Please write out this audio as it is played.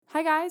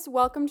Hi guys,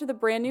 welcome to the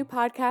brand new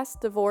podcast,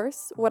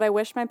 Divorce, What I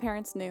Wish My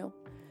Parents Knew.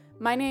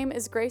 My name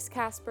is Grace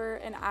Casper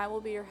and I will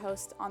be your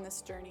host on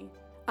this journey.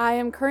 I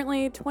am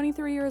currently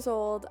 23 years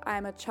old,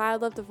 I'm a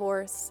child of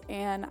divorce,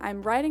 and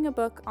I'm writing a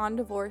book on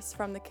divorce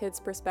from the kids'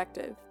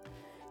 perspective.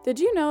 Did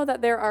you know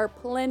that there are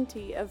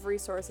plenty of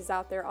resources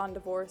out there on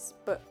divorce,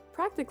 but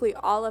practically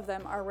all of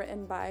them are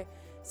written by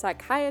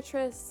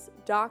psychiatrists,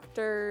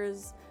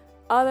 doctors,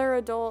 other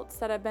adults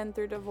that have been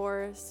through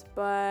divorce,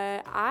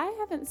 but I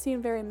haven't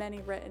seen very many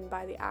written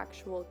by the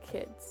actual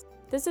kids.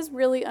 This is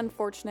really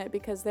unfortunate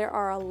because there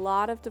are a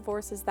lot of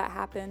divorces that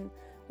happen,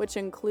 which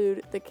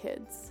include the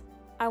kids.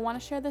 I want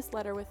to share this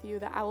letter with you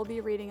that I will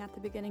be reading at the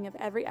beginning of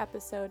every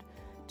episode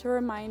to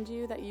remind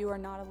you that you are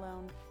not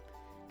alone.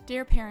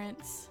 Dear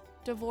parents,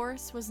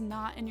 divorce was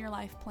not in your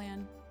life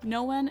plan.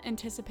 No one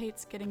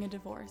anticipates getting a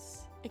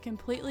divorce. It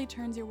completely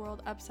turns your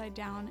world upside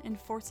down and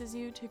forces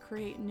you to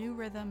create new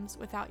rhythms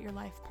without your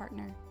life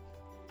partner.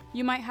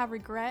 You might have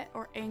regret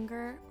or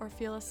anger or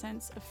feel a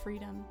sense of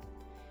freedom.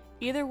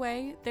 Either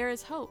way, there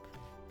is hope.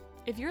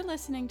 If you're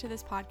listening to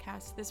this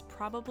podcast, this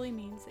probably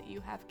means that you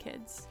have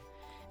kids.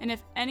 And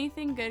if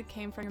anything good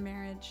came from your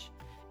marriage,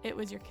 it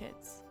was your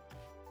kids.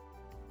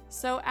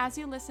 So as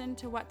you listen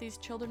to what these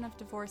children of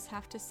divorce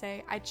have to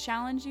say, I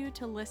challenge you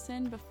to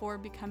listen before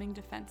becoming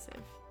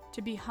defensive,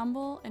 to be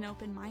humble and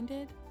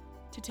open-minded,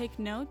 to take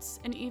notes,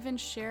 and even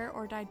share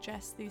or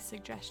digest these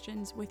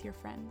suggestions with your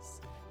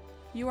friends.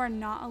 You are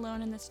not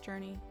alone in this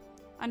journey.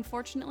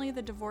 Unfortunately,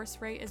 the divorce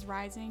rate is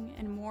rising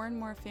and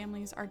more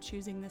families are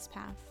choosing this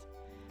path.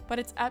 But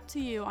it's up to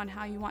you on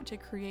how you want to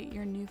create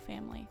your new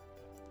family.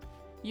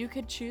 You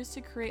could choose to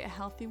create a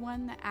healthy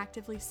one that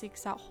actively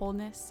seeks out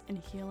wholeness and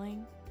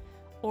healing,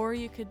 or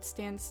you could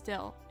stand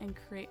still and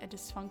create a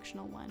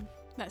dysfunctional one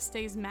that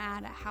stays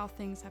mad at how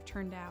things have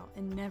turned out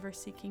and never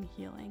seeking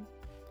healing.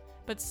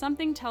 But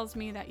something tells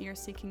me that you're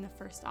seeking the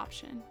first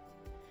option.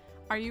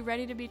 Are you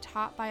ready to be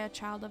taught by a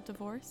child of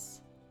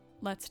divorce?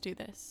 Let's do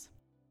this.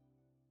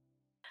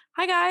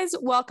 Hi guys,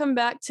 welcome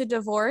back to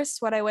Divorce,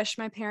 What I Wish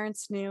My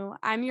Parents Knew.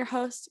 I'm your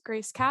host,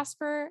 Grace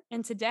Casper,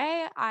 and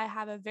today I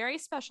have a very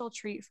special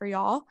treat for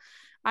y'all.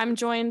 I'm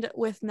joined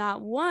with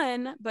not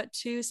one, but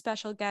two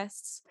special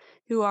guests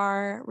who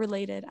are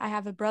related. I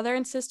have a brother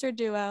and sister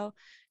duo,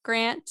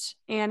 Grant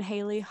and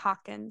Haley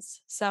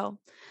Hawkins. So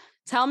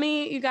tell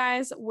me, you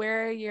guys,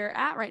 where you're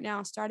at right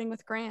now, starting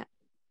with Grant.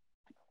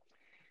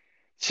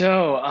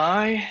 So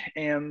I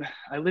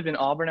live in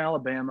Auburn,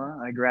 Alabama.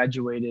 I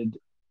graduated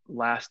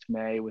last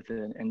May with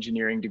an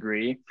engineering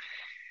degree.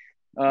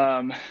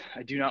 I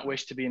do not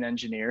wish to be an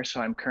engineer,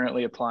 so I'm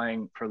currently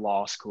applying for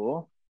law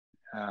school,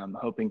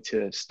 hoping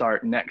to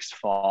start next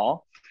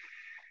fall.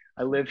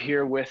 I live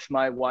here with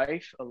my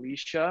wife,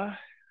 Alicia,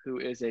 who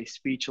is a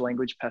speech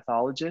language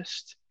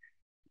pathologist,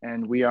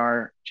 and we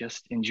are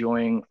just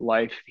enjoying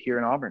life here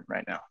in Auburn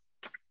right now.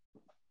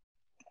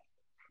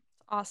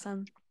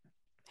 Awesome.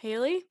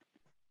 Haley?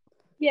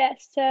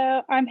 Yes,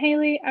 so I'm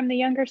Haley. I'm the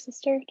younger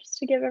sister, just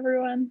to give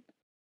everyone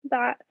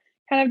that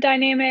kind of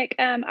dynamic.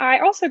 I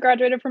also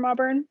graduated from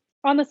Auburn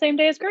on the same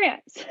day as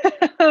Grant.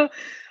 So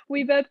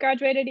we both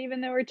graduated, even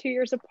though we're 2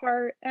 years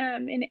apart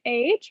in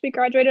age. We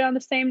graduated on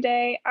the same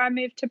day. I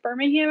moved to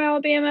Birmingham,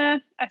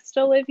 Alabama. I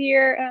still live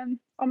here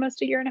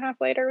almost a year and a half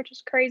later, which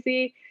is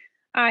crazy.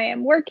 I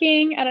am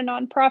working at a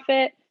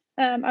nonprofit.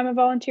 I'm a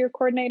volunteer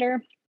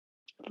coordinator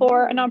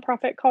for a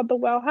nonprofit called the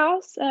Well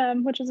House,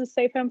 which is a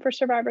safe home for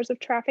survivors of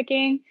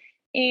trafficking.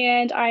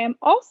 And I am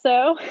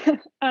also,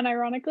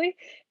 unironically,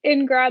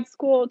 in grad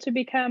school to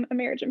become a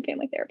marriage and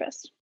family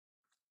therapist.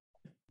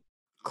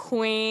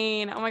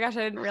 Queen. Oh my gosh,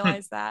 I didn't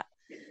realize that.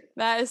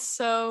 That is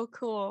so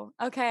cool.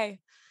 Okay.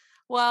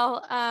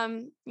 Well,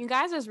 you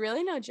guys, there's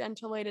really no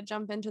gentle way to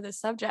jump into this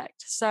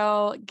subject.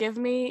 So give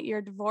me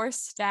your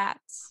divorce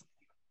stats.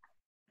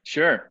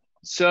 Sure.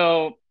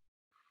 So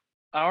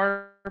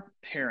our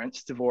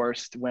parents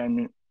divorced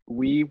when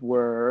we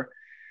were,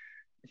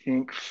 I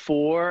think,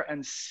 4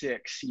 and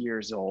 6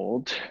 years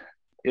old.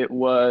 It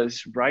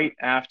was right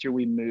after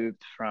we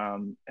moved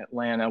from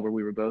Atlanta, where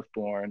we were both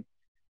born,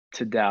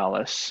 to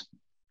Dallas.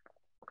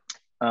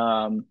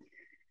 And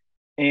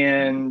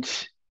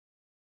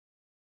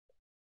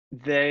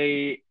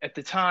they, at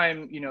the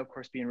time, of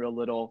course, being real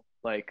little,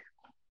 I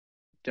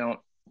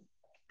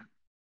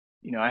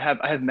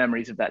have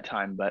memories of that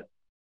time, but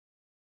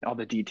all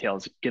the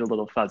details get a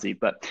little fuzzy.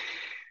 But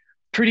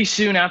pretty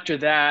soon after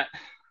that,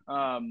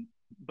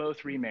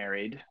 both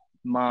remarried.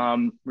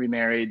 Mom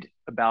remarried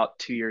about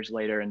 2 years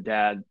later, and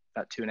Dad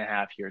about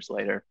 2.5 years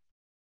later.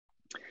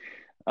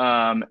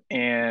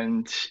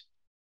 And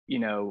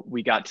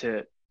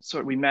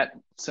we met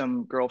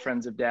some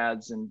girlfriends of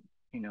Dad's and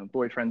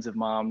boyfriends of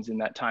Mom's in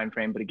that time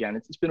frame. But again,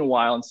 it's been a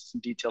while, and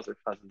some details are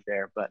fuzzy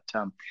there. But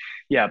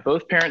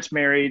both parents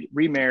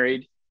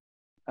remarried,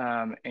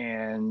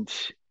 and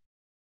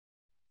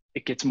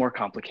it gets more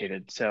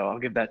complicated. So I'll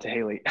give that to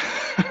Haley.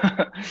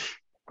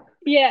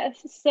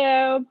 Yes.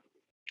 So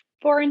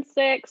 4 and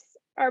 6,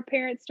 our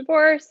parents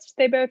divorced.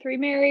 They both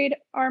remarried.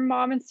 Our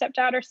mom and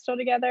stepdad are still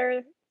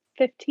together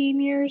 15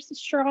 years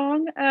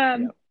strong.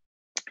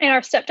 And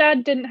our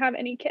stepdad didn't have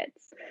any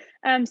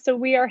kids. So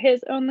we are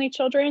his only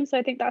children. So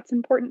I think that's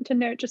important to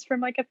note just from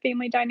like a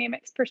family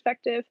dynamics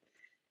perspective.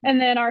 And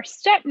then our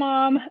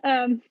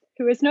stepmom,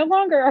 who is no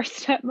longer our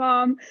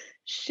stepmom,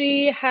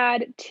 she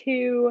had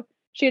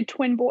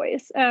twin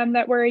boys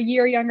that were a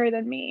year younger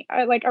than me,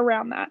 like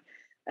around that.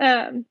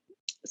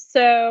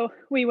 So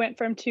we went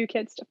from 2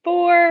 kids to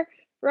 4,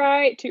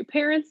 right? 2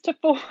 parents to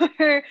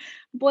 4,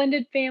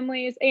 blended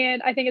families.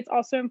 And I think it's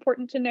also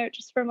important to note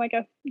just from like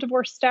a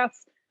divorce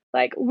stats,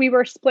 like we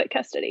were split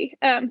custody,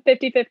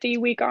 50-50,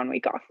 week on,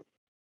 week off.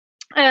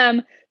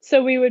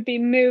 So we would be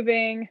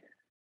moving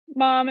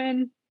mom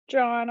and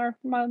John, our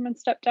mom and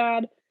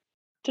stepdad,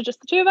 to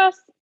just the 2 of us,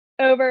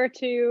 over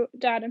to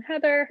dad and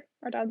Heather,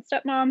 our dad and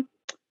stepmom,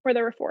 where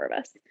there were 4 of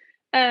us.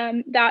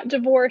 That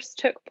divorce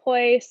took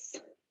place.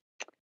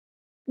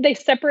 They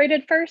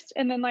separated first,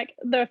 and then like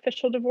the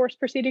official divorce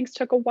proceedings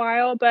took a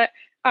while, but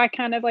I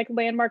kind of like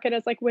landmark it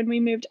as like when we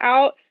moved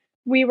out,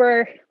 we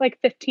were like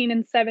 15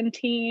 and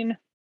 17,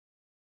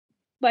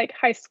 like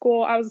high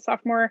school. I was a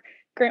sophomore,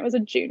 Grant was a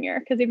junior,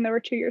 because even though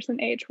we're 2 years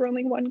in age, we're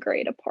only 1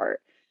 grade apart.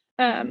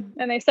 And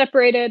they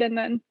separated, and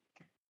then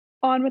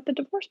on with the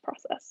divorce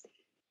process.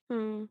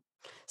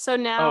 So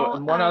now,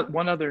 and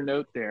one other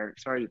note there.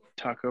 Sorry to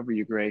talk over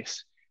you,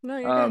 Grace. No,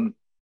 you're good.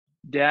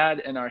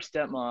 Dad and our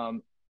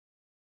stepmom,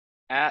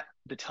 at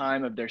the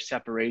time of their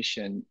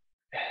separation,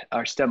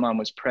 our stepmom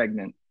was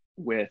pregnant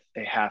with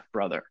a half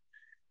brother.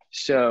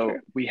 So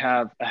we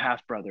have a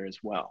half brother as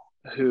well,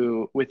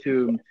 with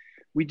whom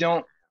we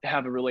don't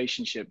have a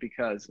relationship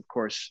because, of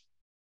course,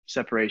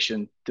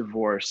 separation,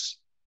 divorce,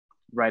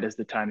 right as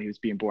the time he was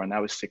being born.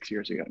 That was 6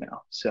 years ago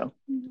now. So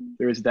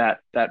there is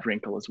that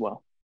wrinkle as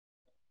well.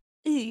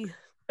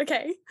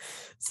 Okay.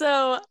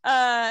 So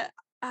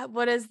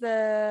what does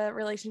the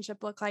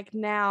relationship look like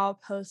now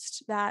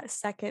post that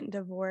second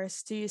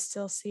divorce? Do you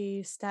still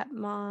see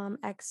stepmom,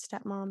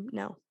 ex-stepmom?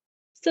 No.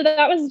 So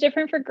that was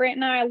different for Grant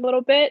and I a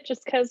little bit,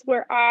 just because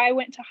where I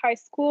went to high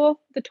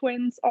school, the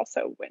twins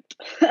also went.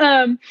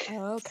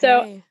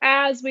 So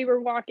as we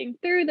were walking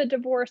through the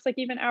divorce, like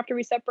even after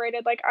we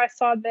separated, like I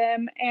saw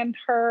them and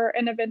her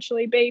and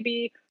eventually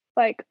baby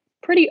like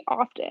pretty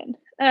often,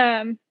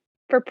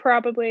 for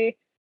probably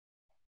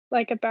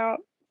like about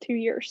 2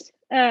 years,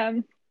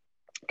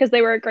 because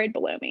they were a grade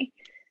below me.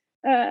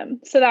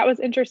 So that was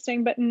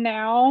interesting. But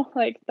now,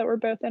 like that we're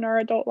both in our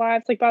adult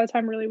lives, like by the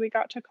time really we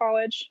got to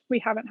college, we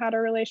haven't had a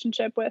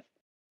relationship with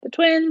the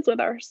twins, with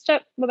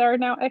our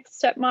now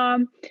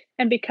ex-stepmom.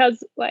 And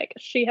because like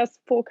she has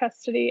full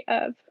custody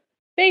of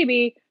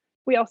baby,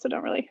 we also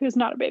don't really, who's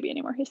not a baby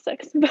anymore, he's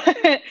 6,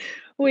 but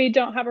we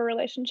don't have a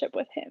relationship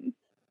with him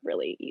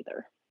really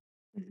either.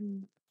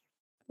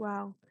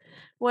 Wow.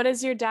 What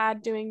is your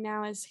dad doing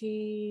now? Is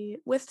he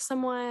with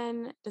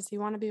someone? Does he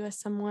want to be with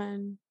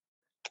someone?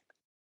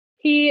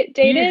 He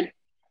dated.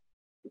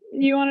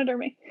 You want it or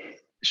me?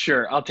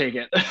 Sure, I'll take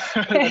it.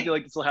 I feel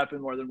like this will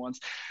happen more than once.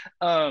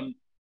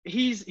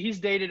 He's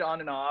dated on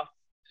and off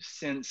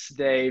since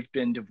they've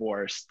been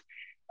divorced.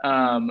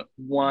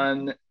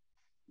 One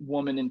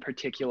woman in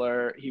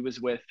particular he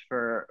was with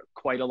for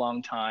quite a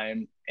long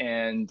time,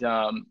 and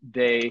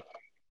they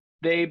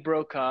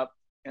broke up,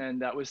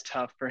 and that was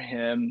tough for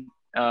him.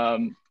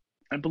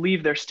 I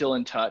believe they're still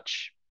in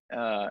touch,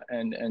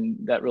 and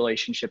that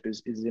relationship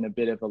is in a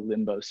bit of a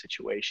limbo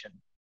situation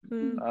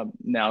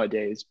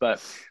nowadays.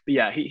 But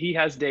yeah, he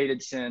has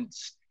dated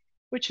since,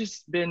 which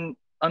has been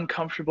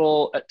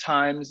uncomfortable at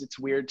times. It's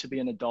weird to be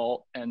an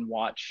adult and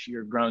watch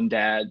your grown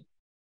dad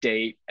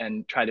date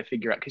and try to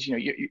figure out, because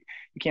you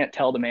can't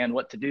tell the man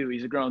what to do.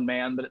 He's a grown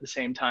man, but at the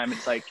same time,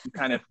 it's like you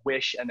kind of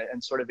wish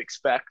and sort of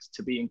expect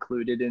to be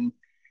included in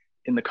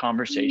the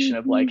conversation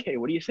of like, hey,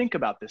 what do you think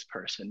about this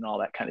person and all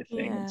that kind of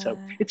thing. And so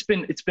it's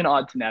been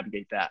odd to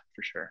navigate that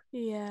for sure.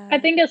 I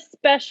think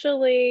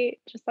especially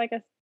just like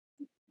a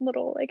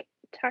little like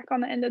tack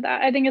on the end of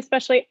that, I think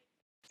especially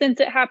since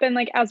it happened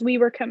like as we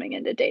were coming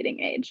into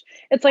dating age,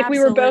 it's like we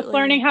were both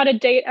learning how to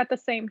date at the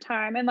same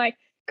time. And like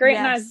Grant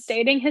and I's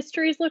dating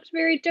histories looked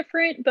very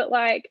different, but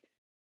like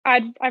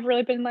I've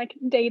really been like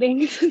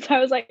dating since I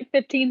was like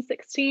 15,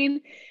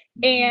 16,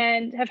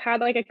 and have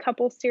had like a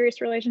couple serious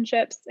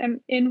relationships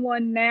and in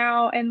one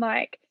now. And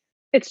like,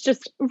 it's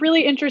just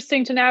really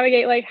interesting to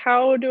navigate, like,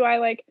 how do I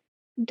like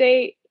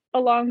date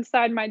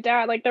alongside my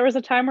dad? Like there was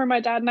a time where my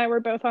dad and I were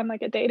both on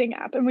like a dating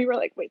app, and we were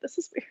like, wait, this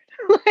is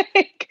weird.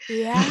 Like,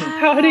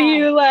 how do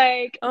you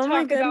like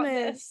talk about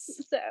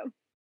this? So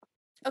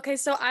okay,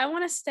 so I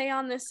want to stay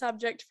on this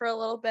subject for a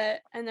little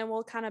bit, and then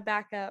we'll kind of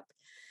back up.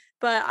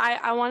 But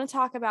I want to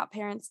talk about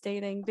parents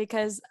dating,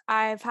 because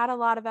I've had a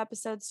lot of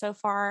episodes so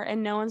far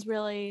and no one's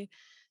really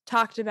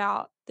talked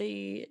about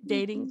the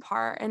dating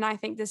part. And I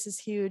think this is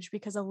huge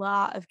because a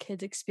lot of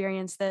kids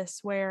experience this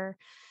where,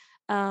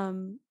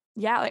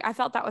 like I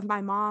felt that with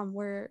my mom,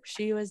 where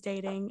she was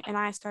dating and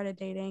I started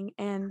dating,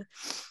 and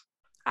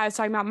I was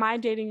talking about my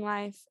dating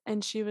life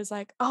and she was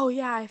like, oh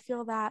yeah, I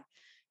feel that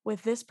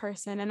with this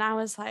person. And I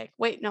was like,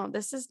 wait, no,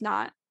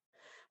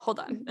 hold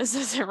on, this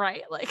isn't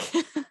right. Like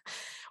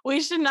we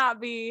should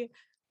not be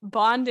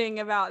bonding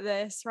about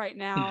this right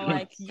now.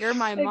 Like, you're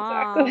my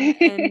mom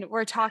Exactly. and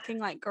we're talking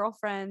like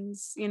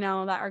girlfriends, you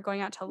know, that are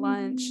going out to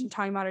lunch and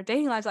talking about our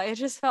dating lives. Like, it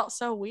just felt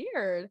so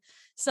weird.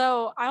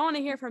 So I want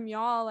to hear from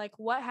y'all, like,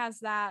 what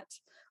has that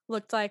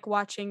looked like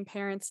watching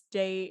parents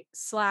date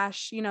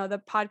 / you know, the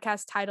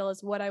podcast title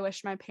is What I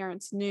Wish My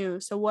Parents Knew.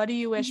 So what do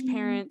you wish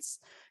parents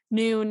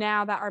knew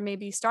now that are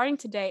maybe starting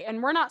to date?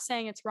 And we're not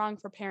saying it's wrong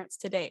for parents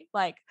to date.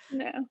 Like,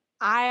 No.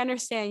 I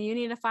understand you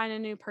need to find a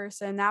new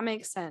person. That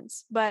makes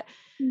sense. But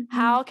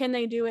how can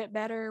they do it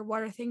better?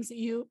 What are things that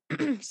you,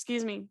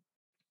 excuse me,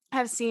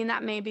 have seen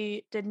that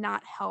maybe did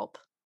not help,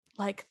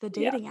 like the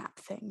Yeah. dating app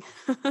thing?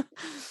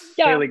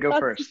 Yeah, Haley, go that's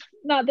first.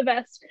 not the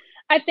best.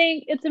 I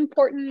think it's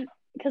important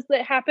because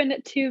it happened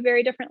at two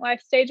very different life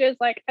stages.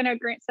 Like, I know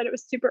Grant said it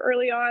was super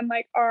early on,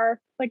 like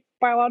our like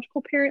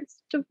biological parents'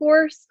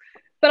 divorce,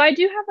 but I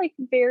do have like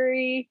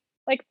very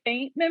like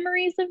faint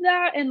memories of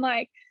that. And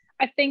like,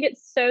 I think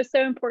it's so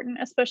important,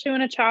 especially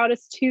when a child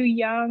is too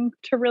young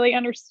to really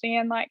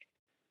understand like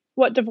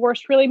what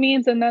divorce really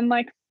means. And then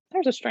like,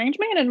 there's a strange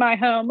man in my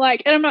home.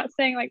 Like, and I'm not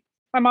saying like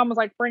my mom was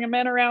like bringing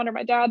men around or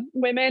my dad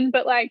women,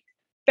 but like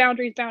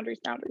boundaries, boundaries,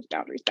 boundaries,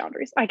 boundaries,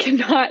 boundaries. I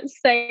cannot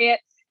say it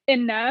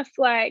enough.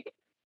 Like,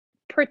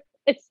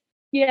 it's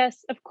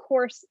yes, of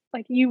course,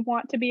 like you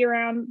want to be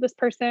around this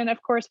person.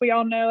 Of course, we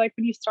all know like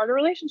when you start a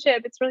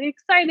relationship, it's really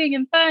exciting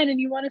and fun and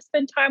you want to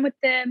spend time with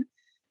them.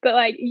 But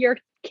like your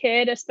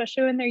kid,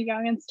 especially when they're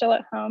young and still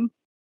at home,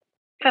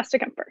 has to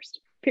come first,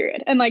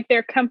 period. And like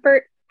their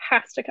comfort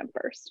has to come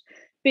first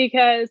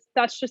because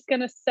that's just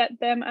going to set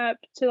them up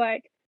to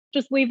like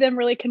just leave them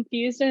really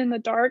confused and in the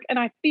dark. And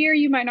I fear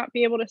you might not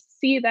be able to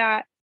see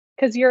that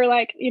because you're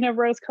like, you know,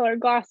 rose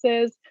colored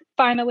glasses,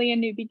 finally a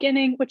new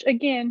beginning, which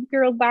again,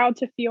 you're allowed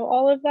to feel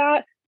all of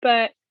that,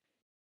 but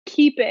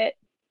keep it,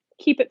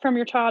 keep it from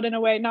your child in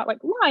a way, not like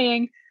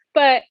lying,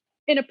 but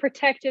in a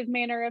protective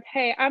manner of,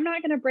 hey, I'm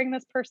not going to bring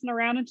this person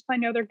around until I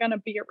know they're going to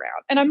be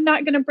around. And I'm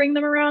not going to bring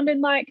them around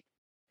in like,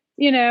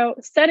 you know,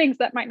 settings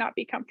that might not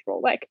be comfortable.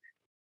 Like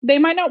they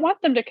might not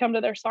want them to come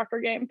to their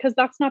soccer game because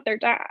that's not their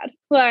dad.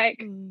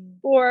 Like,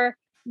 or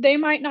they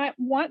might not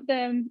want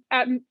them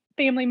at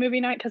family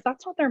movie night because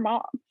that's not their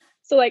mom.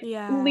 So like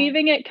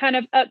leaving it kind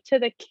of up to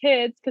the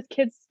kids because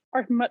kids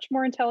are much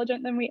more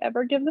intelligent than we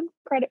ever give them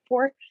credit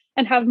for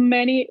and have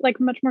many like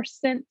much more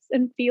sense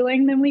and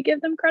feeling than we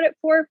give them credit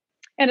for.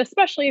 And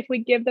especially if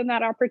we give them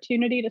that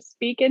opportunity to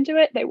speak into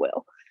it, they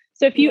will.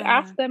 So if you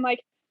ask them like,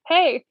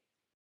 hey,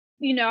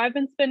 you know, I've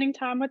been spending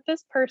time with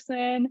this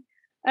person.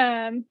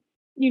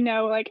 You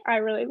know, like I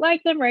really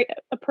like them, right?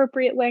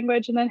 Appropriate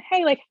language. And then,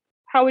 hey, like,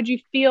 how would you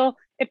feel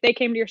if they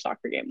came to your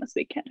soccer game this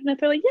weekend? And if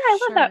they're like, yeah, I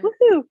love that.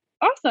 Woohoo.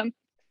 Awesome.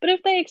 But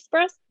if they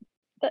express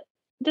that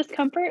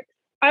discomfort,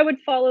 I would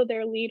follow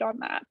their lead on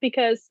that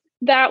because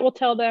that will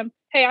tell them,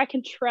 hey, I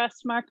can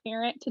trust my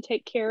parent to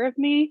take care of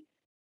me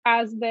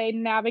as they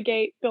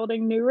navigate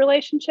building new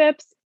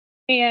relationships.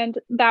 And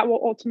that will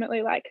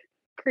ultimately like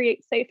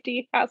create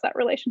safety as that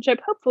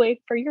relationship,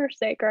 hopefully for your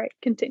sake, right,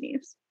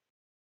 continues.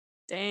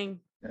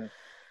 Dang. Yeah.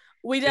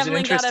 We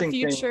definitely got a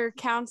future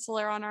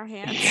counselor on our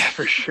hands. Yeah,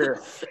 for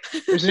sure.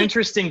 There's an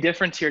interesting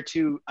difference here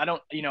too. I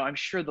don't, you know, I'm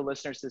sure the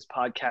listeners to this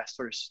podcast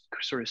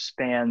sort of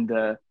span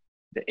the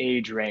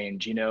age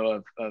range, you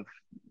know, of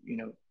you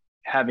know,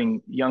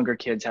 having younger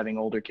kids, having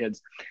older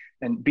kids,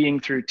 and being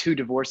through two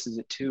divorces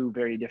at two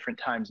very different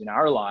times in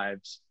our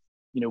lives.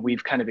 You know,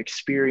 we've kind of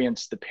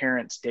experienced the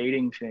parents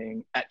dating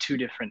thing at two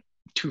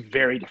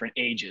very different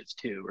ages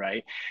too,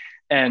 right?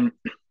 And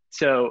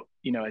so,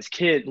 you know, as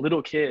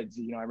little kids,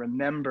 you know, I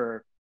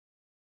remember,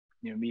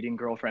 you know, meeting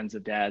girlfriends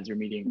of dads or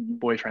meeting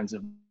boyfriends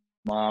of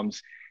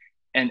moms.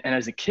 And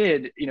as a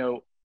kid, you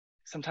know,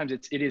 sometimes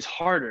it is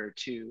harder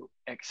to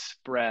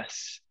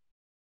express,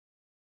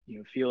 you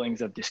know,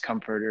 feelings of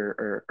discomfort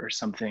or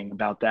something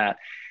about that.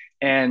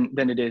 And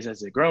than it is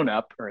as a grown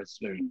up or as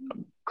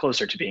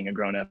closer to being a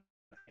grown up.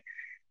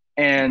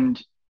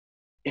 And,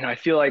 you know, I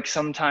feel like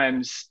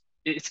sometimes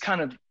it's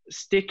kind of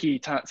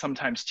sticky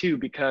sometimes too,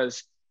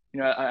 because, you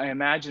know, I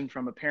imagine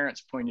from a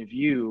parent's point of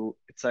view,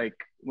 it's like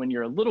when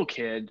you're a little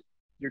kid,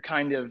 you're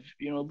kind of,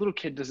 you know, a little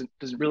kid doesn't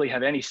really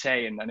have any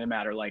say in a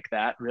matter like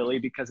that, really,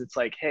 because it's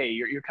like, hey,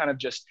 you're kind of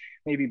just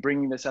maybe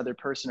bringing this other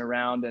person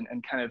around and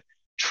kind of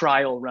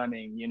trial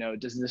running, you know,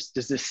 does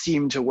this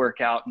seem to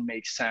work out and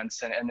make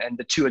sense? And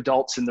the two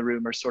adults in the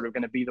room are sort of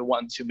going to be the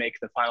ones who make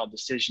the final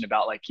decision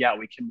about like, yeah,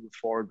 we can move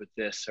forward with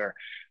this, or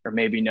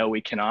maybe no,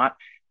 we cannot.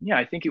 Yeah,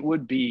 I think it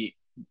would be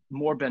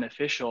more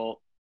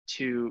beneficial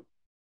to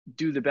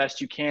do the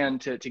best you can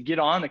to get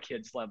on a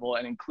kid's level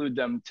and include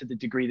them to the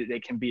degree that they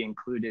can be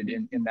included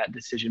in that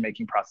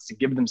decision-making process and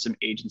give them some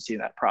agency in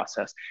that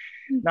process.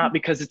 Not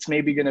because it's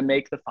maybe going to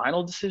make the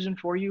final decision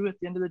for you at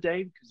the end of the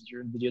day, because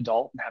you're the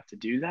adult and have to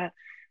do that,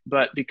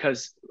 but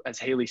because, as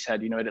Haley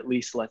said, you know, it at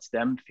least lets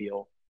them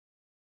feel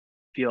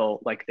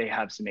like they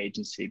have some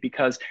agency,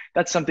 because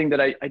that's something that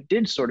I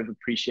did sort of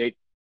appreciate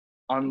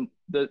on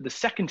the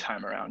second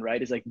time around,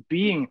 right? Is like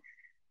being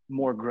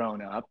more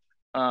grown up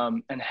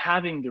And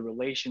having the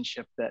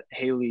relationship that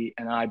Haley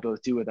and I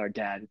both do with our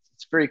dad,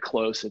 it's very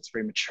close, it's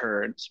very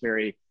mature, it's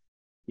very,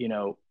 you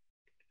know,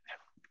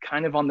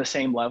 kind of on the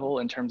same level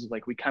in terms of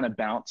like we kind of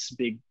bounce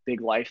big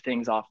life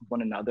things off of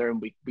one another,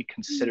 and we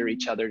consider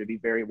each other to be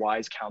very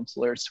wise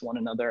counselors to one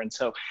another. And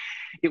so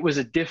it was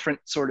a different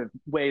sort of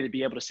way to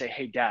be able to say,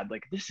 hey dad,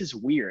 like this is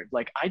weird,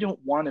 like I don't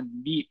want to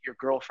meet your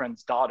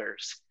girlfriend's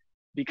daughters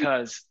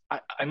because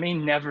I may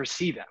never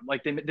see them,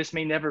 like this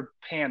may never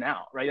pan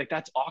out, right? Like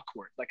that's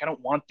awkward, like I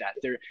don't want that.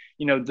 They're,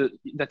 you know,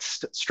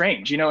 that's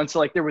strange, you know. And so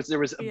like there was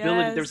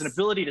ability, there was an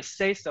ability to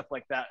say stuff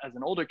like that as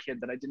an older kid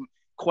that I didn't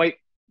quite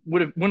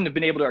wouldn't have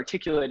been able to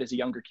articulate as a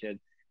younger kid,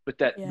 but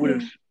that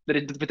would have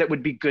but that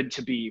would be good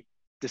to be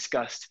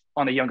discussed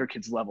on a younger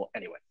kid's level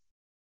anyway.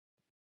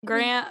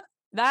 Grant,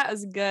 that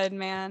is good,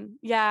 man.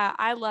 Yeah,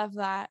 I love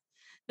that.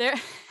 There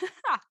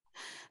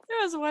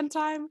was one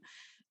time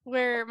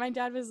where my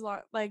dad was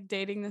like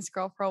dating this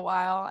girl for a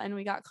while, and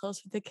we got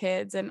close with the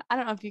kids. And I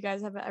don't know if you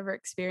guys have ever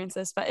experienced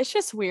this, but it's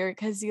just weird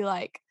because you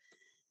like,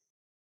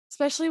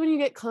 especially when you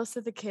get close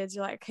to the kids,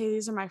 you're like, okay,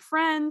 these are my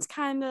friends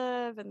kind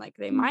of, and like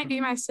they might be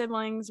my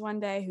siblings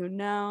one day, who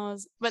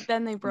knows. But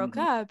then they broke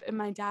up, and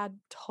my dad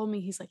told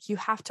me, he's like, you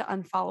have to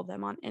unfollow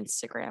them on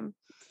Instagram.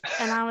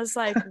 And I was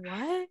like,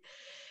 what?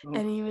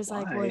 And he was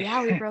like, well,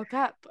 yeah, we broke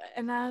up.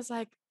 And I was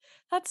like,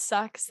 that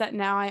sucks that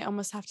now I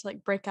almost have to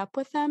like break up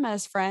with them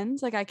as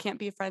friends. Like I can't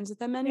be friends with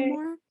them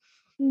anymore.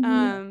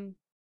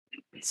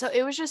 So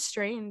it was just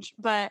strange.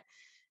 But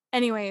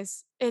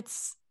anyways,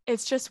 it's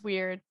just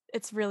weird.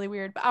 It's really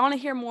weird. But I want to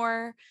hear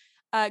more.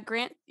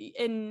 Grant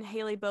and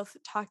Haley both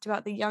talked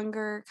about the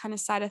younger kind of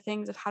side of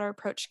things, of how to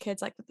approach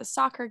kids, like with the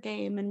soccer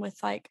game and with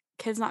like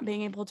kids not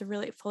being able to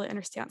really fully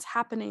understand what's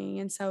happening.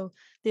 And so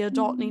the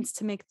adult needs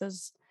to make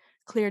those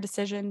clear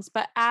decisions.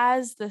 But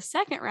as the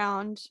second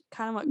round,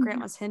 kind of what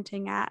Grant was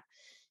hinting at,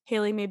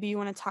 Haley, maybe you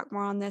want to talk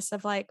more on this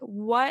of like,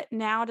 what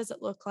now does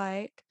it look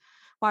like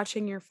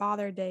watching your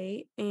father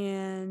date?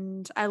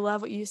 And I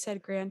love what you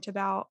said, Grant,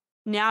 about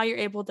now you're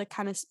able to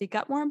kind of speak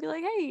up more and be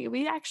like, hey,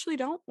 we actually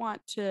don't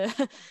want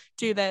to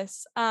do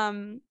this.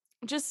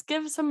 Just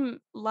give some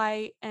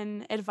light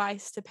and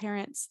advice to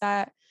parents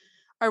that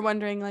are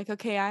wondering like,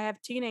 okay, I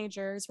have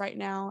teenagers right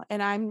now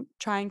and I'm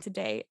trying to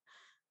date.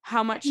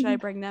 How much should I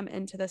bring them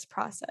into this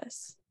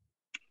process?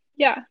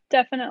 Yeah,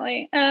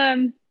 definitely.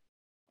 I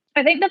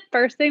think the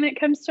first thing that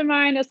comes to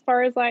mind as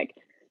far as like,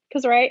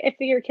 because right, if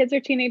your kids are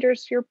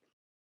teenagers, you're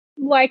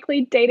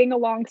likely dating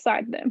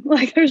alongside them.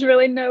 Like there's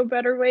really no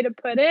better way to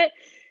put it.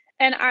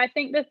 And I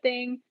think the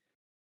thing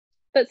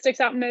that sticks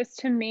out most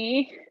to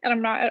me, and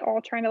I'm not at all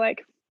trying to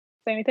like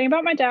say anything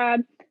about my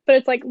dad, but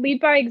it's like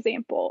lead by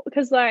example.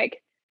 Because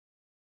like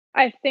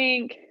I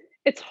think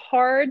it's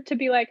hard to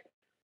be like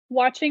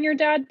watching your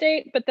dad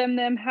date, but then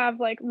them have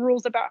like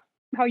rules about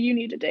how you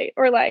need to date,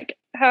 or like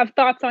have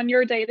thoughts on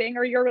your dating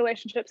or your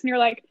relationships. And you're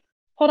like,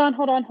 hold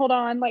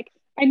on. Like,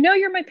 I know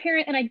you're my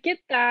parent and I get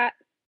that,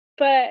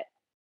 but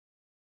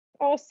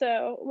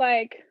also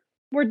like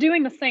we're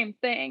doing the same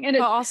thing. And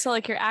but also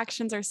like your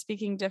actions are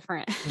speaking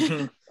different.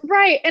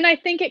 Right. And I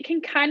think it can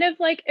kind of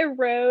like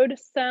erode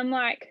some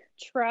like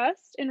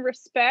trust and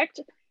respect,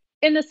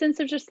 in the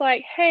sense of just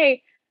like,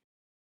 hey,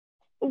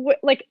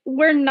 like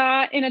we're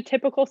not in a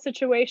typical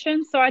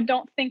situation, so I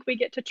don't think we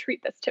get to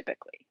treat this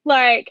typically.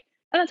 Like,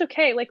 and that's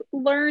okay. Like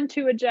learn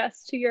to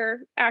adjust to your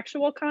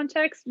actual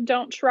context.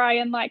 Don't try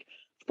and like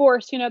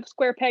force, the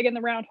square peg in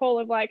the round hole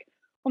of like,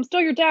 I'm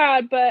still your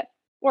dad, but,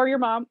 or your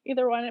mom,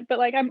 either one, but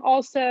like I'm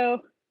also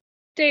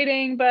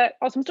dating, but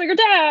also I'm still your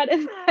dad.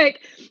 And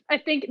like I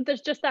think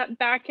there's just that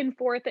back and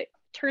forth that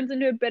turns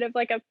into a bit of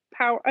like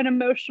an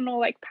emotional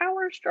like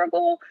power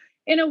struggle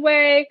in a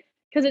way,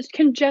 because it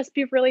can just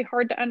be really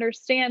hard to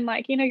understand.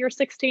 Like, you're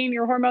 16,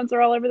 your hormones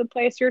are all over the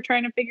place, you're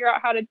trying to figure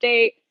out how to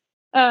date,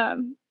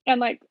 and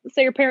like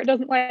say your parent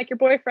doesn't like your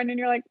boyfriend and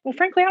you're like, well,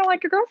 frankly, I don't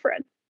like your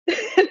girlfriend.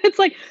 And it's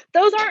like,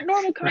 those aren't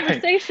normal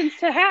conversations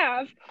to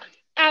have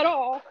at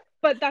all,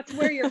 but that's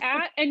where you're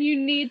at, and you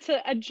need to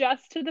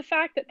adjust to the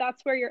fact that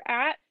that's where you're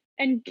at,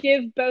 and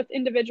give both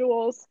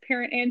individuals,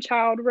 parent and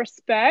child,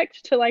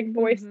 respect to like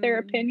voice their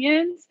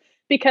opinions,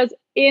 because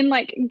in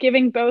like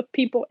giving both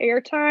people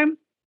airtime,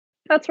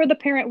 that's where the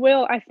parent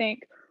will, I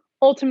think,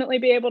 ultimately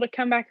be able to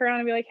come back around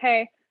and be like,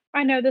 hey,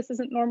 I know this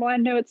isn't normal, I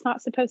know it's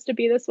not supposed to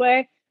be this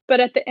way, but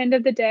at the end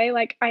of the day,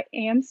 like I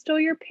am still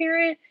your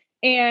parent,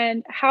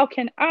 and how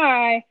can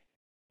I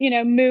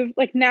move,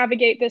 like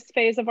navigate this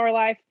phase of our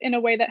life in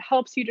a way that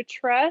helps you to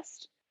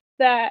trust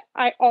that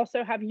I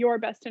also have your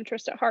best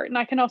interest at heart, and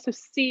I can also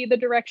see the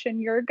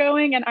direction you're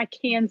going, and I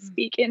can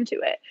speak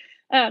into it.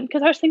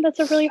 Because I just think that's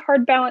a really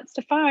hard balance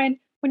to find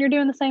when you're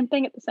doing the same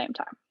thing at the same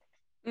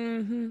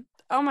time.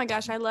 Oh my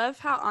gosh, I love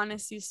how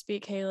honest you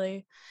speak,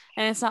 Haley.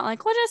 And it's not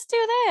like, well, just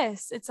do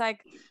this. It's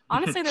like,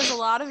 honestly, there's a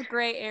lot of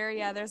gray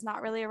area. There's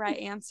not really a right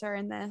answer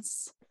in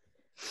this.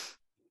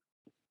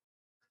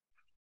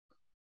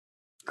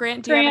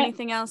 Grant, do you have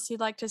anything else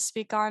you'd like to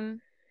speak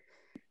on?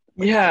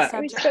 Yeah.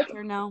 Subject,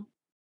 or no?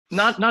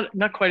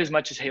 Not quite as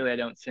much as Haley, I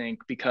don't think,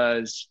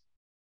 because,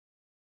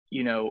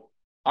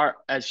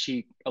 as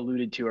she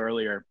alluded to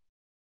earlier,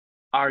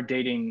 our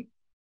dating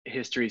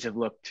histories have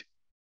looked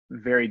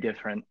very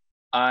different.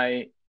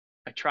 I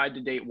tried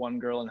to date one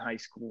girl in high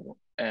school,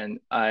 and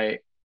I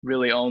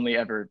really only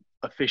ever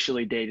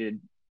officially dated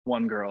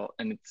one girl,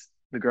 and it's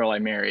the girl I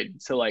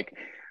married. So like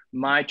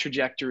my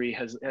trajectory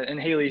has, and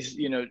Haley's,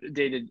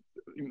 dated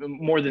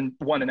more than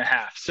one and a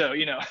half. So,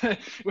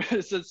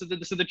 so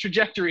the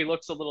trajectory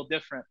looks a little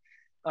different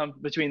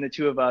between the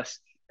two of us.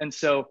 And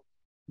so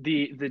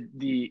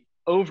the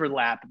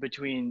overlap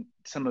between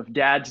some of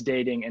Dad's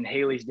dating and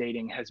Haley's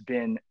dating has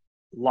been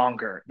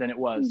longer than it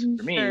was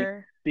for me,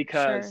 Sure.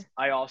 because Sure.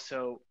 I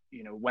also,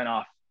 went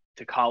off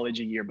to college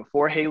a year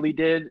before Haley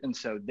did. And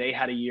so they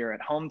had a year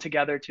at home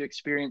together to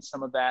experience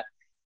some of that.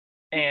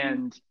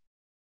 And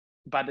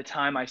by the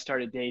time I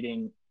started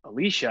dating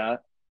Alicia,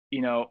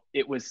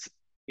 it was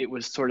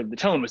sort of, the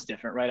tone was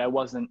different, right? I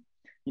wasn't,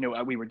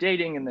 we were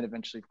dating, and then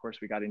eventually, of course,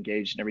 we got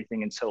engaged and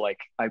everything. And so like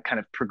I kind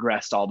of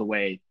progressed all the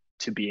way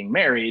to being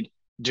married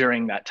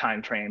during that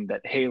time frame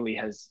that Haley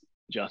has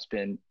just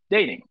been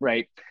dating,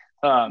 right?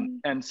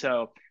 And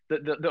so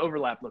the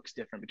overlap looks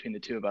different between the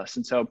two of us.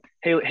 And so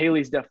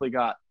Haley's definitely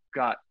got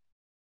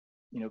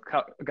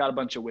a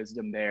bunch of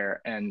wisdom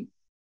there, and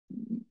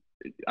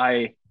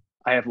I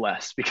have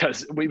less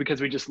because we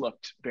just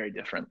looked very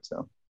different.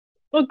 So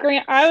Well,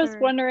 Grant, I was Sure.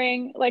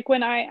 wondering, like,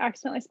 when I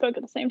accidentally spoke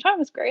at the same time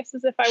as Grace,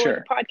 as if I were the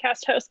Sure.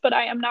 podcast host, but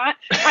I am not.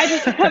 I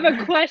just have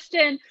a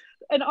question.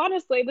 And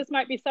honestly, this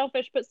might be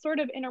selfish, but sort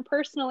of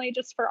interpersonally,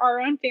 just for our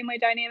own family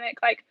dynamic,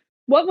 like,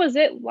 what was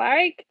it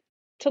like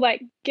to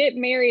like get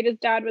married as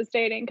Dad was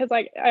dating? Because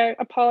like, I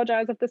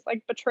apologize if this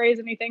like betrays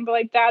anything, but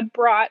like Dad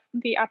brought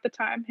at the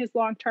time, his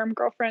long-term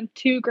girlfriend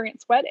to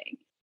Grant's wedding.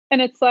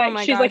 And it's Oh like,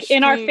 my she's like gosh.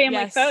 in our Can we, family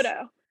yes,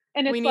 photo.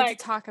 And we it's need to like,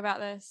 talk about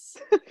this.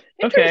 Okay,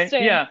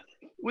 interesting. yeah.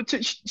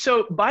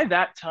 So by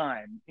that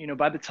time,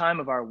 by the time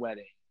of our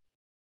wedding,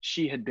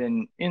 she had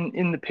been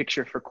in the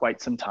picture for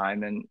quite some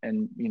time,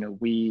 and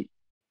we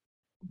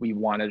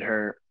wanted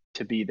her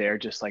to be there,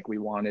 just like we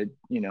wanted,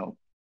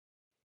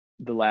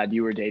 the lad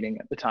you were dating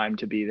at the time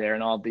to be there,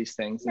 and all of these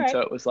things. And Right.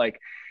 so it was like,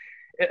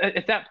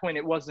 at that point,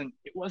 it wasn't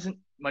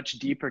much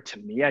deeper to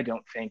me, I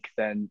don't think,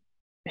 than,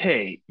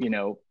 hey,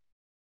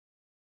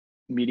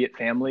 immediate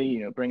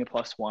family, bring a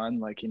plus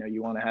one, like,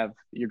 you want to have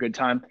your good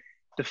time.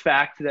 The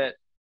fact that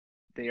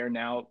they are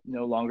now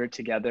no longer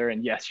together,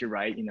 and yes, you're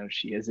right,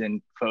 she is in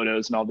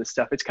photos and all this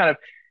stuff, it's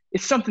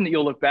something that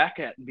you'll look back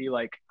at and be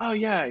like, oh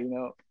yeah,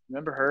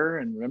 remember her,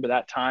 and remember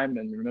that time,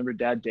 and remember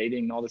Dad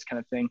dating and all this kind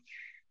of thing.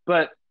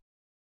 But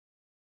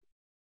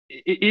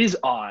it is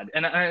odd,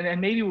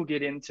 and maybe we'll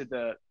get into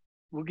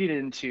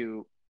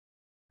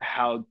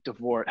how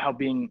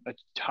being a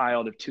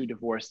child of two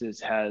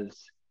divorces has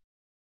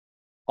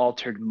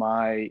altered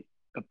my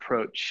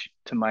approach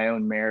to my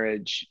own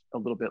marriage a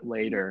little bit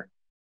later.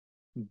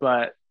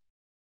 But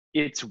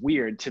it's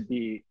weird to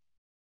be,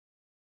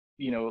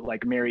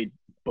 like married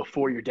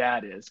before your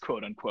dad is,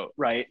 quote unquote,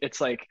 right? It's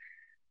like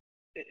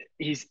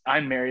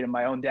I'm married and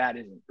my own dad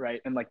isn't, right?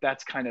 And like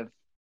that's kind of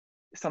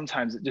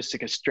sometimes just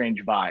like a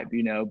strange vibe,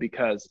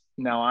 because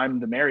now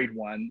I'm the married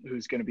one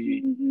who's going to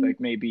be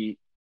like maybe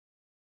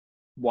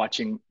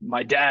watching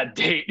my dad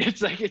date.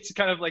 It's like, it's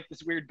kind of like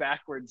this weird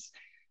backwards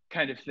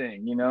kind of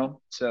thing,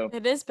 so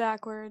It is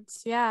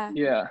backwards. Yeah.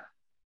 yeah.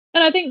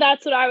 And I think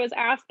that's what I was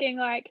asking,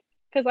 like,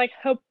 because like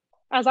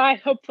as I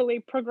hopefully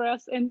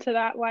progress into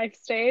that life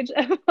stage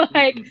of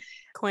like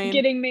Queen.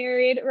 getting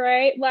married,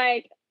 right?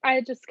 Like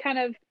I just kind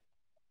of,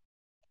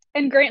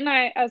 and Grant and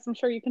I, as I'm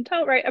sure you can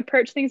tell, right,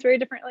 approach things very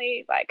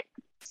differently, like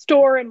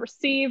store and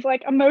receive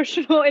like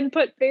emotional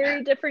input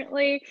very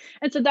differently.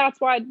 And so that's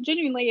why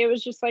genuinely it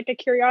was just like a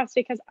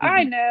curiosity, because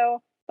I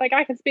know, like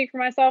I can speak for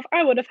myself,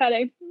 I would have had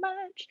a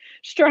much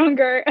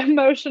stronger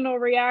emotional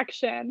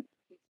reaction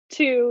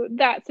to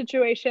that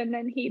situation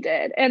than he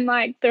did. And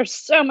like there's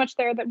so much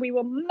there that we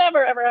will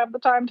never ever have the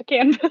time to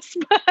canvas.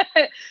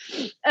 But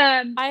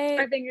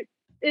I think it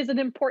is an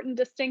important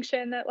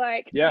distinction that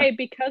like, hey,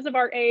 because of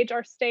our age,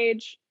 our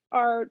stage,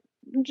 our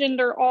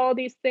gender, all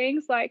these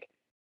things, like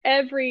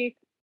every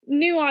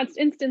nuanced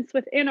instance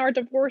within our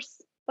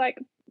divorce like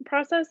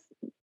process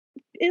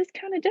is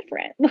kind of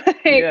different.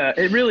 Like, yeah,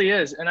 it really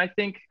is. And I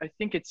think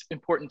it's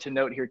important to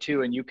note here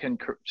too, and you can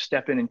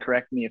step in and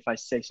correct me if I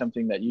say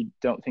something that you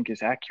don't think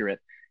is accurate,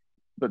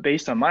 but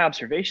based on my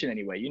observation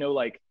anyway,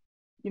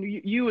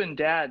 you and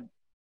Dad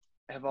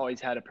have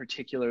always had a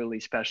particularly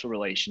special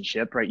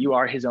relationship, right? You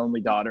are his only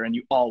daughter, and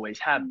you always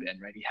have been,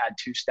 right? He had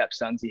two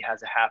stepsons. He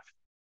has a half,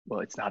 well,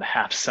 it's not a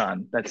half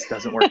son. That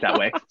doesn't work that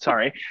way.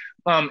 Sorry.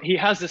 He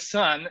has a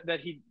son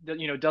that he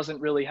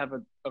doesn't really have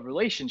a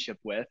relationship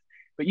with,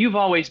 but you've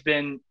always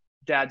been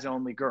Dad's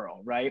only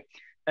girl, right?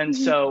 And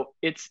so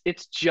it's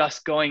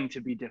just going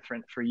to be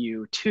different for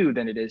you too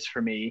than it is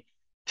for me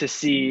to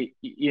see,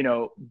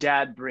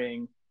 Dad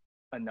bring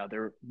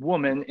another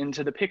woman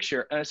into the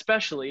picture, and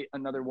especially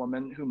another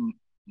woman who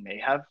may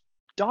have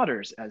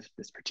daughters, as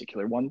this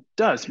particular one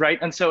does, right?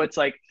 And so it's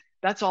like,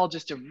 that's all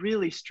just a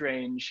really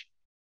strange,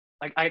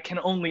 like I can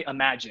only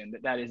imagine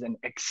that is an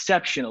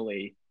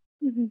exceptionally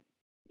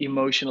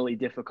emotionally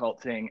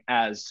difficult thing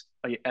as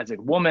a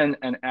woman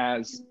and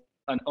as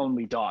an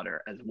only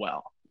daughter as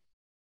well.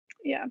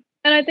 Yeah.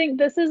 And I think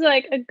this is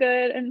like a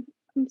good, and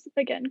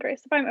again,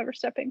 Grace, if I'm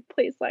overstepping,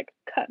 please like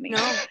cut me.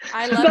 No,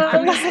 I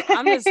love it.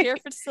 I'm just here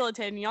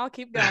facilitating. Y'all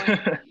keep going.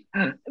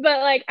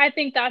 But like, I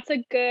think that's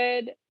a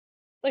good,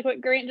 like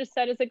what Grant just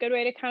said is a good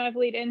way to kind of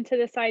lead into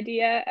this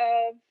idea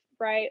of,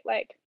 right,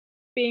 like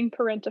being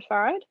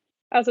parentified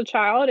as a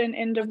child and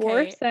in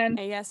divorce. Okay. And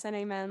yes and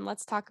amen.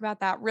 Let's talk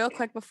about that real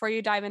quick before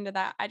you dive into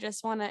that. I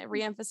just want to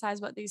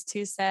reemphasize what these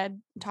two said,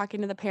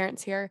 talking to the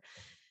parents here.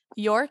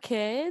 Your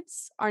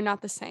kids are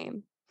not the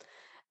same.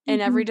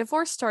 And every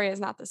divorce story is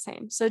not the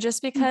same. So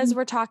just because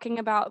we're talking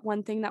about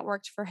one thing that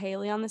worked for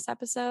Haley on this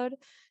episode,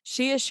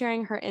 she is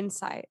sharing her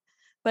insight.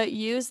 But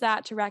use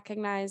that to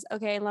recognize,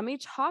 okay, let me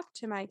talk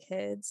to my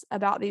kids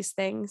about these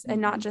things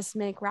and not just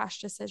make rash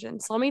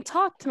decisions. So let me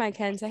talk to my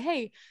kid and say,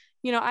 hey,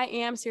 I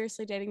am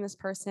seriously dating this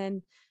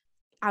person.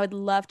 I would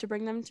love to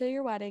bring them to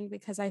your wedding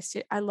because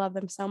I love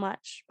them so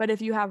much. But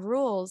if you have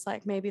rules,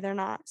 like maybe they're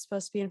not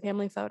supposed to be in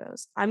family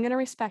photos, I'm going to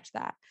respect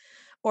that.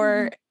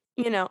 Or,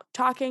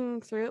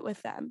 talking through it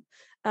with them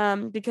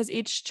because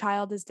each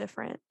child is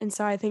different. And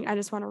so I think I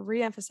just want to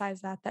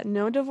reemphasize that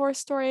no divorce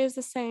story is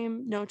the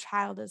same. No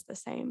child is the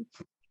same.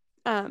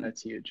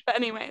 That's huge. But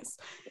anyways,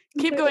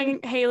 keep going,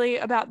 Haley,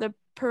 about the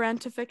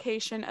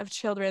parentification of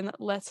children.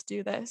 Let's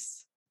do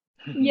this.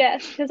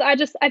 Yes, because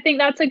I think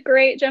that's a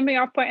great jumping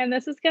off point, and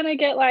this is gonna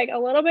get like a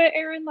little bit,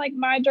 Aaron, like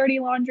my dirty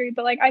laundry,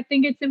 but like I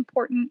think it's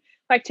important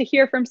like to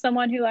hear from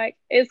someone who like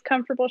is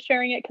comfortable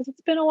sharing it, because it's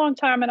been a long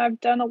time and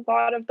I've done a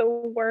lot of the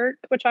work,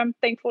 which I'm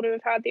thankful to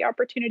have had the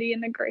opportunity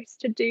and the grace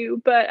to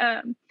do.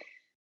 But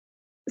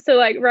so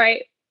like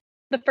right,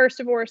 the first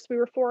divorce, we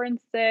were 4 and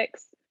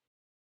 6.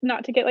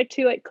 Not to get like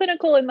too like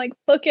clinical and like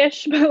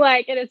bookish, but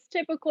like it is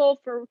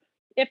typical for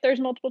if there's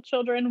multiple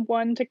children,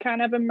 one to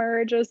kind of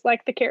emerge as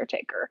like the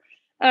caretaker.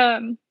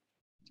 There's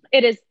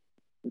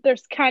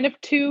kind of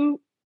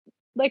two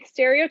like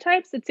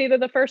stereotypes. It's either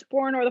the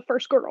firstborn or the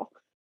first girl.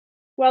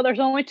 Well, there's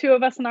only 2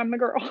 of us and I'm the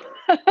girl.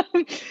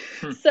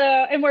 So,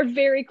 and we're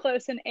very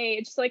close in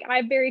age. So like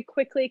I very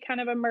quickly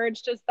kind of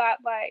emerged as that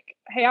like,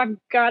 hey, I've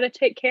got to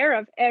take care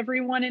of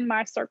everyone in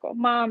my circle,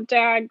 mom,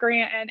 dad,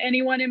 Grant, and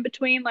anyone in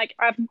between. Like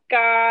I've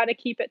got to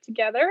keep it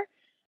together.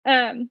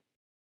 And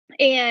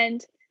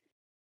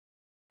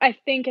I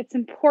think it's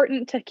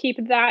important to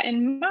keep that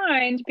in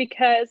mind,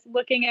 because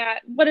looking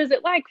at what is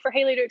it like for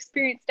Haley to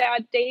experience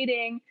dad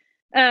dating,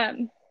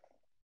 and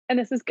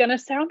this is going to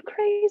sound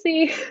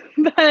crazy,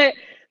 but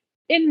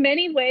in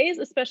many ways,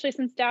 especially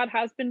since dad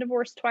has been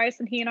divorced twice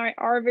and he and I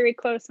are very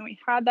close and we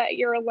had that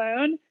year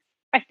alone,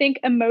 I think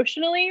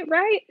emotionally,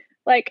 right?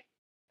 Like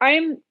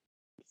I'm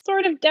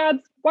sort of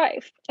dad's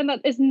wife, and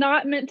that is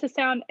not meant to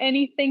sound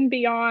anything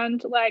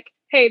beyond like,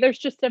 hey, there's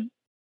just a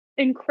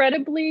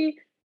incredibly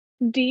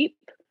deep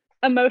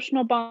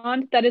emotional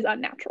bond that is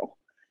unnatural.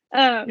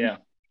 Yeah.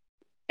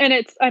 And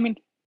it's, I mean,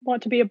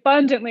 want to be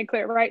abundantly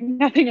clear, right?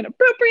 Nothing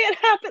inappropriate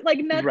happened, like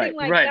nothing right,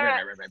 like right,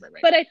 that. Right.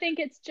 But I think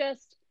it's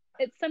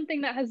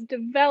something that has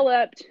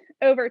developed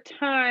over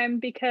time,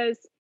 because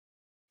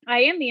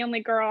I am the only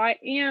girl. I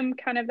am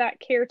kind of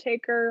that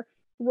caretaker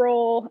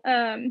role.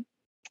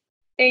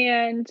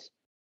 And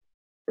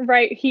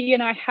right, he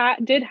and I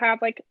did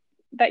have like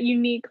that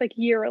unique like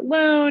year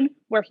alone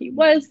where he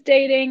was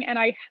dating, and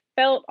I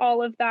felt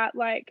all of that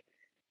like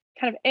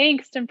kind of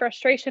angst and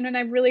frustration. And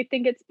I really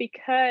think it's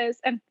because,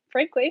 and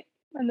frankly,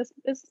 and this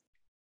is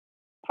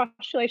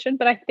postulation,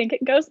 but I think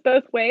it goes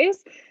both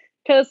ways,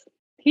 because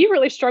he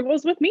really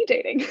struggles with me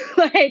dating.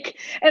 Like,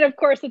 and of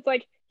course it's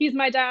like he's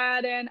my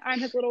dad and I'm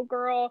his little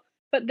girl,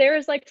 but there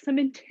is like some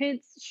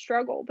intense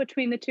struggle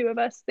between the two of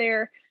us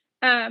there.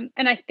 And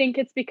I think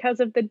it's because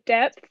of the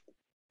depth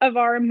of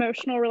our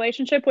emotional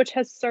relationship, which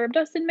has served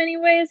us in many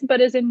ways, but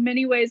is in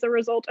many ways a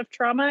result of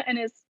trauma and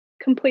is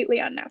completely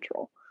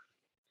unnatural.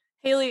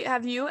 Haley,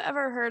 have you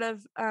ever heard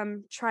of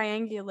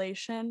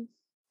triangulation?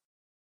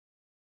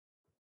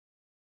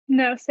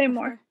 No, say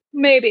more.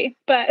 Maybe,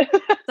 but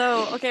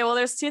So, okay, well,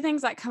 there's 2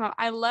 things that come up.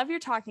 I love you're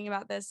talking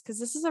about this because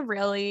this is a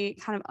really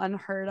kind of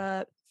unheard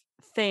of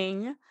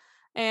thing,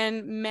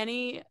 and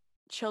many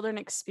children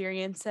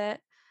experience it,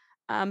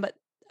 but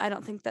I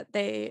don't think that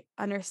they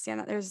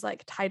understand that there's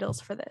like titles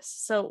for this.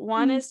 So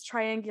one is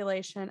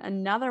triangulation.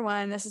 Another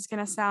one, this is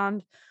going to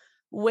sound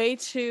way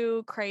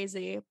too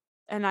crazy,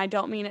 and I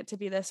don't mean it to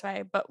be this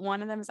way, but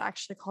one of them is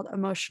actually called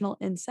emotional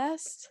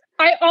incest.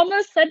 I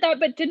almost said that,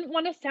 but didn't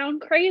want to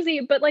sound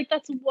crazy, but like,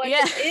 that's what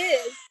it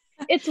is.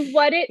 It's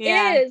what it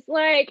is.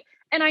 Like,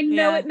 and I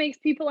know it makes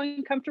people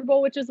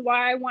uncomfortable, which is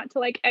why I want to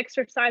like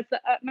exercise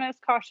the utmost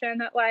caution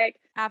that like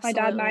my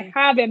dad and I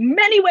have in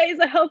many ways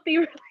a healthy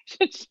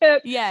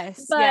relationship.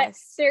 But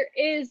there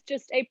is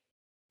just a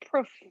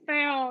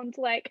profound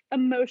like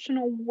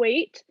emotional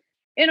weight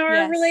in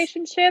our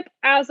relationship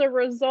as a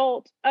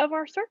result of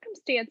our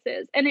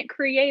circumstances. And it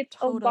creates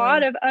a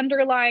lot of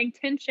underlying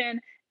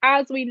tension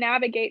as we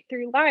navigate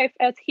through life.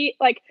 As he,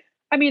 like,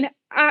 I mean,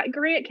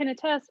 Grant can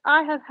attest,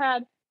 I have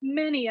had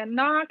many a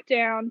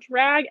knockdown,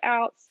 drag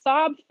out,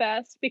 sob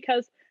fest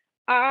because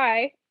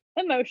I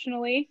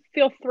emotionally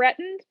feel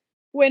threatened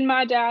when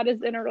my dad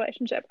is in a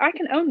relationship. I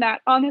can own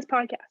that on this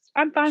podcast.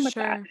 I'm fine with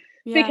that. Sure.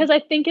 Yeah. Because I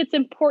think it's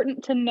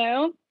important to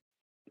know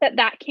that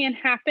that can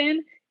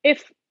happen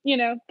if,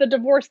 the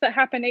divorce that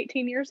happened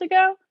 18 years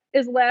ago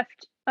is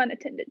left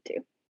unattended to.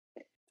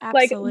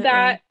 Absolutely. Like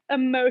that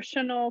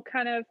emotional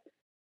kind of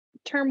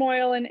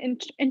turmoil and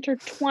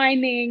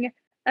intertwining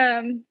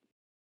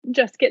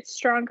just gets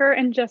stronger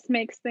and just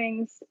makes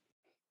things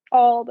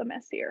all the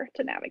messier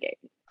to navigate.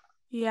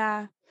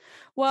 Yeah.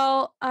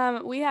 Well,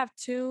 we have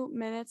 2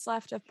 minutes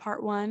left of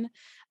part 1.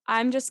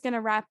 I'm just going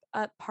to wrap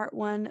up part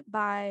 1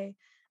 by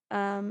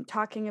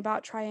talking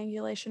about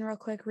triangulation real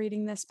quick,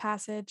 reading this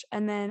passage.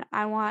 And then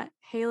I want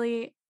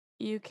Haley,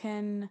 you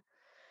can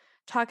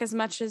talk as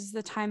much as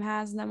the time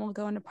has, and then we'll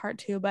go into part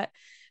 2. But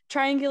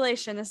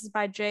triangulation, this is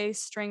by Jay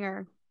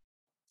Stringer.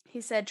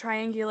 He said,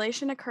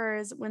 triangulation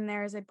occurs when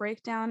there is a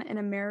breakdown in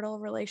a marital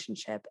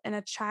relationship and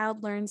a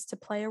child learns to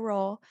play a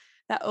role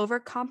that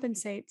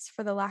overcompensates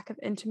for the lack of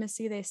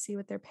intimacy they see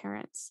with their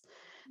parents.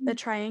 The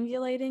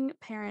triangulating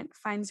parent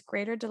finds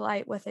greater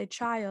delight with a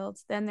child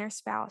than their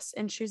spouse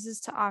and chooses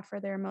to offer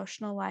their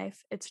emotional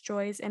life, its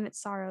joys and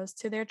its sorrows,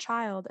 to their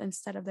child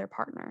instead of their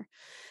partner.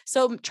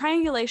 So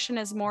triangulation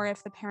is more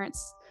if the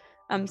parents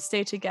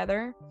stay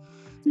together.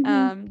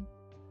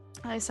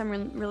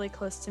 Someone really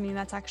close to me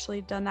that's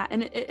actually done that.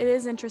 And it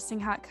is interesting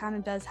how it kind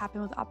of does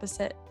happen with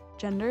opposite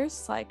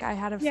genders. Like I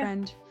had a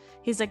friend,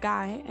 he's a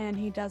guy, and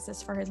he does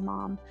this for his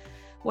mom,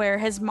 where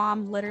his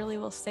mom literally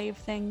will save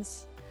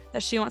things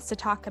that she wants to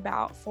talk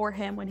about for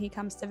him when he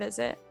comes to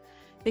visit,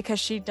 because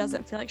she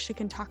doesn't feel like she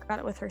can talk about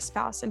it with her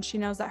spouse. And she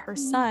knows that her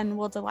son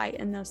will delight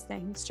in those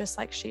things just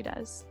like she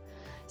does.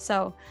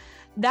 So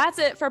that's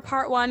it for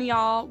part 1,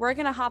 y'all. We're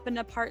going to hop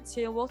into part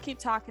 2. We'll keep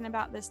talking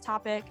about this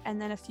topic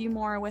and then a few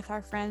more with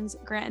our friends,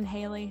 Grant and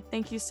Haley.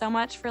 Thank you so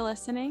much for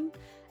listening,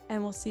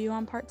 and we'll see you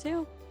on part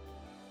 2.